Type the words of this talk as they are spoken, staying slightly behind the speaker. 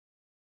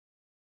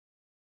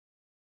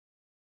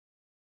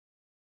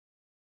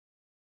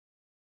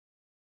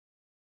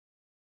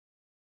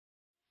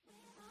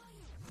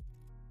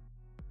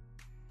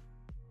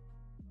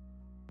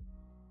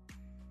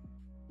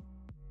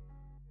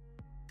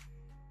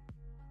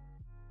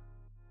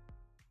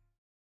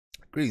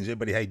Greetings,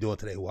 everybody. How you doing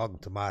today? Welcome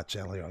to my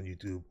channel here on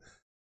YouTube,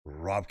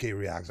 Robk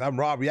Reacts. I'm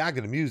Rob,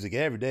 reacting to music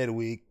every day of the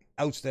week.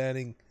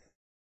 Outstanding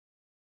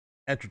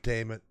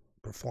entertainment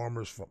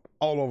performers from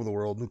all over the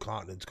world, new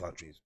continents,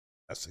 countries.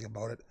 Best thing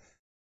about it,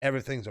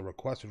 everything's a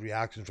requested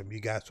reaction from you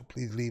guys. So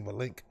please leave a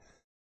link,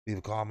 leave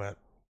a comment,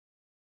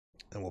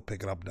 and we'll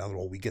pick it up down the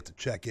road. We get to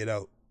check it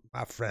out,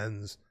 my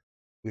friends.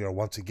 We are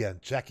once again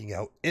checking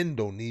out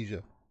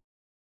Indonesia.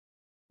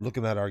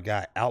 Looking at our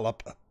guy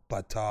Alip,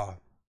 but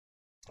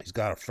he's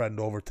got a friend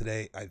over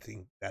today. I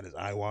think that is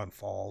Iwan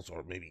Fals,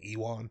 or maybe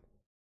Iwan.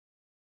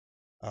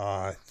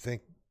 I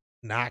think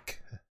Nak,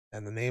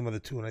 and the name of the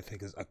tune I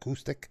think is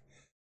Acoustic.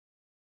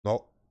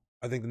 No,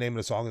 I think the name of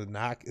the song is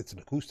Nak. It's an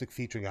acoustic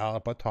featuring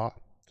Alip.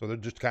 So they're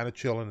just kind of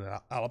chilling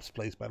at Alip's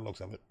place by the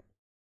looks of it.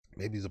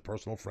 Maybe he's a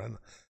personal friend.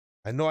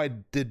 I know I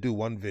did do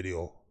one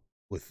video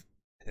with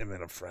him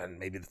and a friend,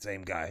 maybe the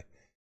same guy.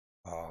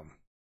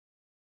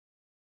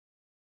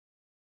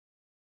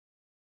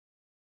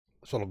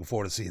 So looking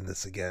forward to seeing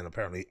this again.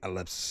 Apparently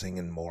Alip's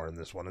singing more in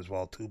this one as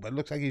well too, but it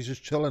looks like he's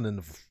just chilling in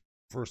the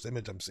first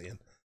image I'm seeing.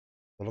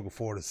 So looking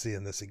forward to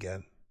seeing this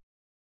again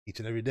each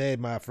and every day,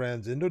 my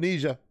friends.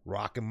 Indonesia,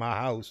 rocking my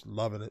house,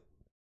 loving it.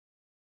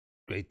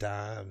 Great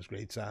times,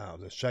 great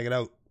sounds. Let's check it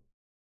out.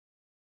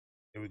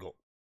 Here we go.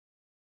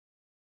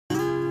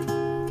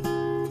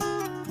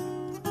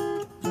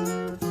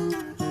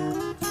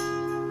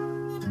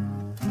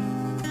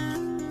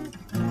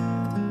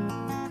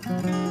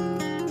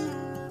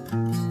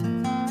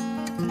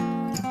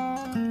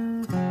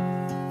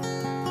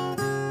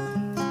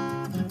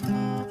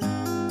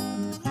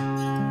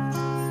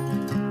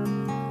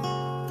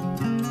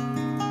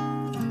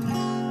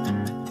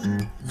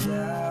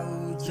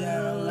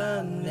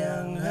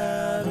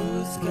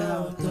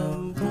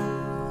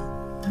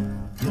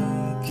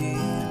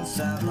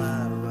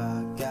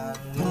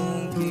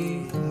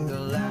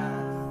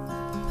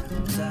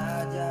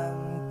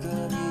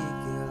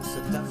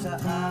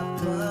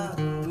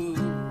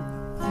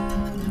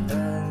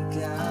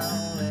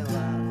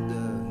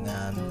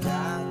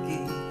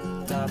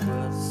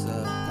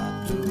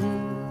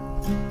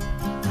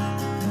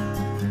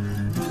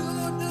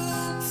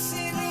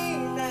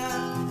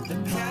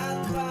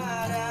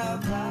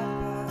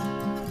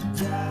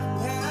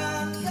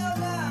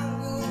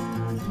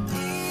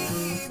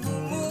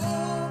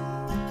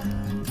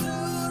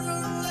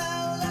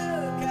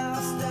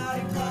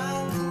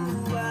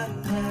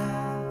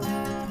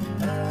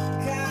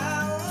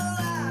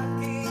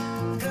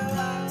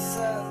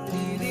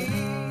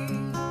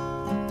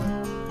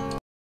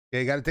 Yeah,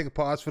 you got to take a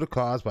pause for the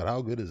cause, but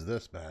how good is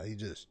this, man? He's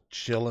just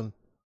chilling,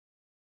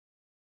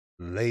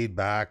 laid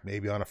back,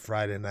 maybe on a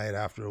Friday night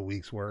after a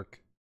week's work.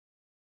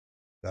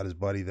 Got his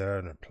buddy there,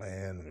 and they're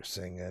playing, and they're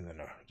singing, and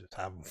they're just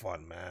having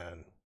fun,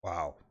 man.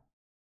 Wow.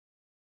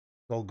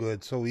 So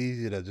good, so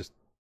easy to just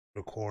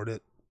record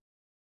it,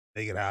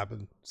 make it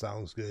happen.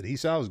 Sounds good. He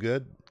sounds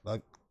good.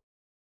 Like,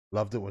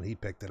 loved it when he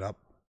picked it up.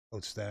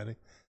 Outstanding.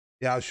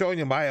 Yeah, I was showing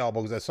you my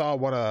elbow because I saw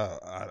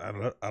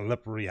a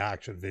lip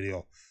reaction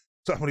video.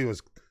 Somebody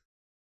was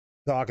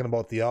talking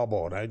about the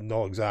elbow, and I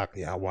know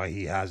exactly why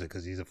he has it,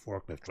 because he's a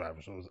forklift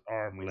driver, so his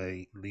arm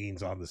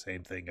leans on the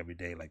same thing every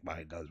day like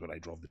mine does when I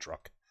drove the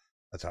truck.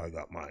 That's how I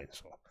got mine,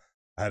 so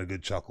I had a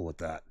good chuckle with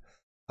that.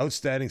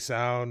 Outstanding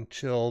sound,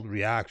 chilled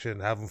reaction,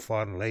 having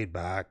fun, laid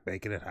back,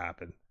 making it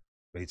happen.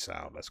 Great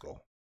sound. Let's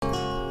go.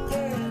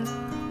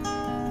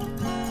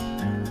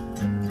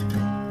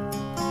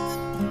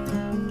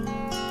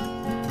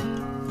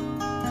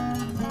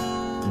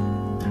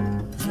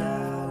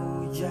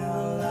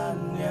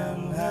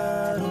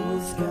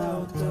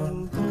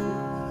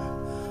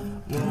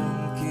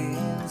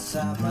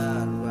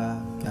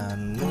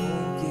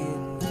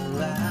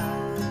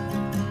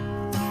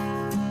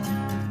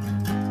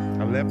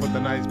 Alip with the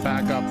nice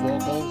backup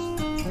vocals.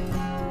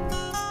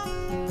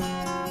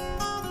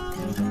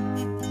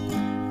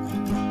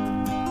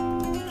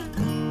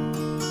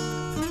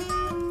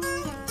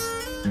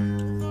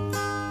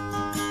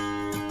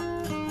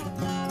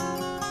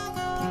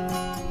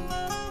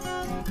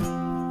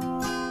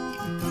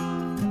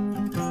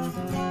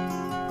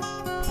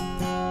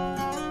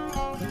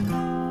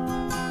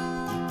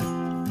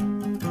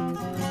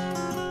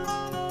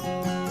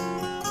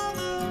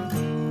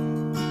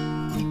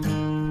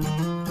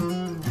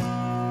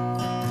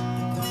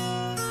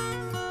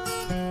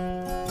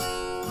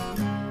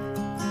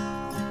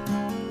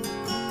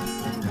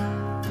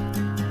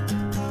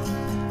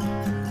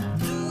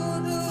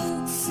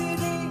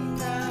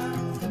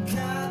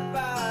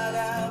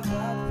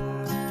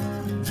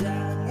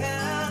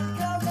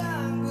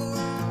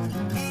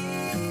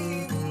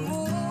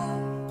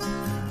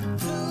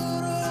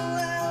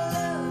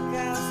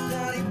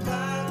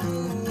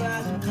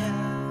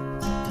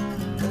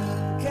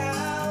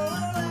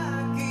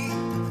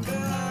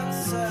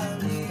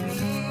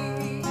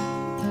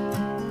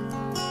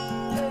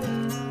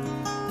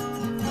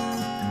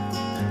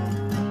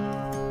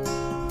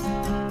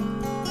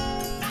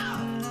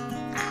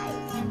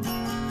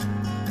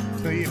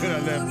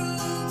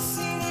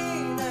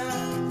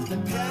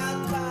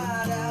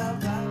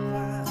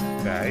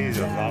 man. He's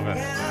just loving it,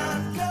 man.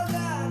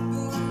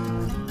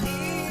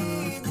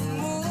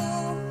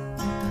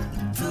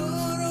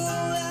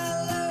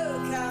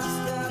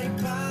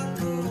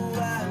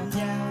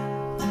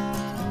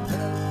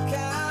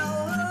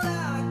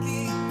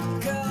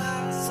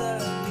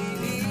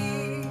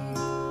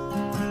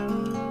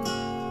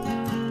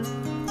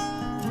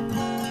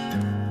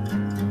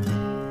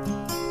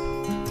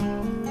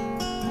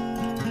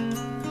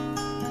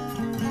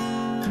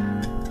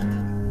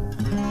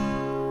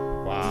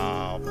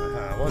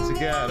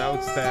 Again,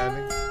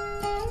 outstanding.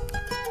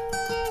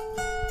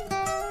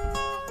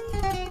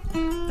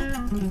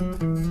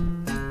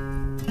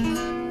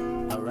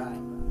 All right.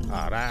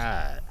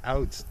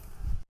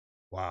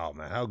 Wow,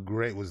 man, how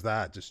great was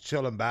that? Just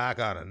chilling back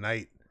on a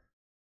night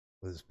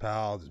with his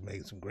pal, just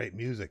making some great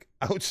music.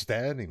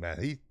 Outstanding,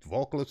 man.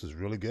 Vocalist is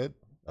really good.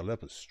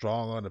 Alip is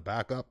strong on the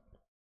backup,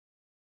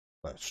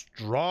 but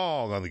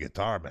strong on the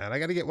guitar, man. I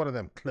got to get one of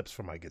them clips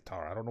for my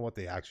guitar. I don't know what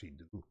they actually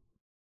do,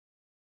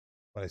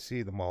 but I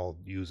see them all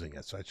using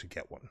it, so I should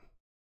get one.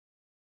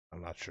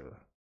 I'm not sure.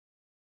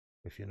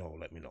 If you know,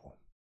 let me know.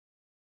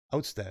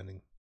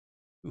 Outstanding.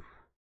 Oof.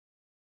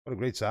 What a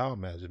great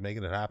sound, man. Just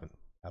making it happen.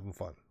 Having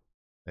fun.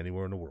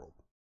 Anywhere in the world.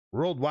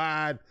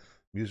 Worldwide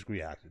music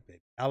reaction,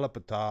 baby. Alip,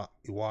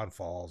 Iwan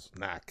Fals,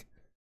 Knack.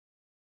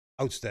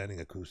 Outstanding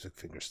acoustic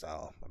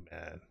fingerstyle, my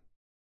man.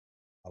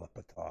 Alip,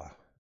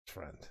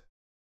 friend.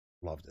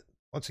 Loved it.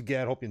 Once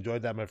again, hope you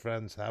enjoyed that, my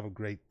friends. Have a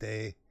great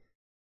day.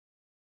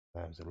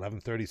 It's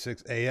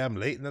 11:36 a.m.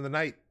 late in the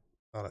night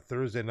on a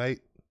Thursday night,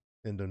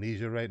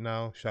 Indonesia right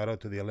now. Shout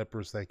out to the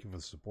Alipers. Thank you for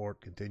the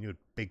support. Continued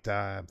big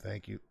time.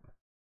 Thank you.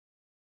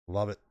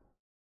 Love it.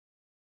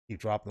 Keep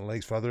dropping the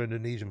links for other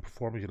Indonesian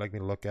performers you'd like me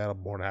to look at. I'm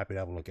more than happy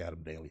to have a look at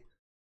them daily.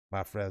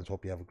 My friends,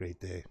 hope you have a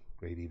great day,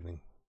 great evening,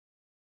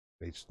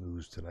 great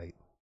snooze tonight.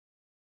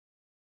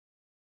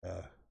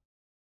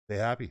 Stay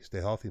happy, stay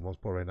healthy. Most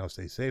important right now,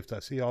 stay safe.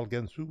 I'll see you all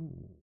again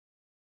soon.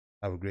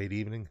 Have a great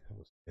evening.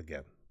 We'll see you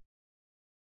again.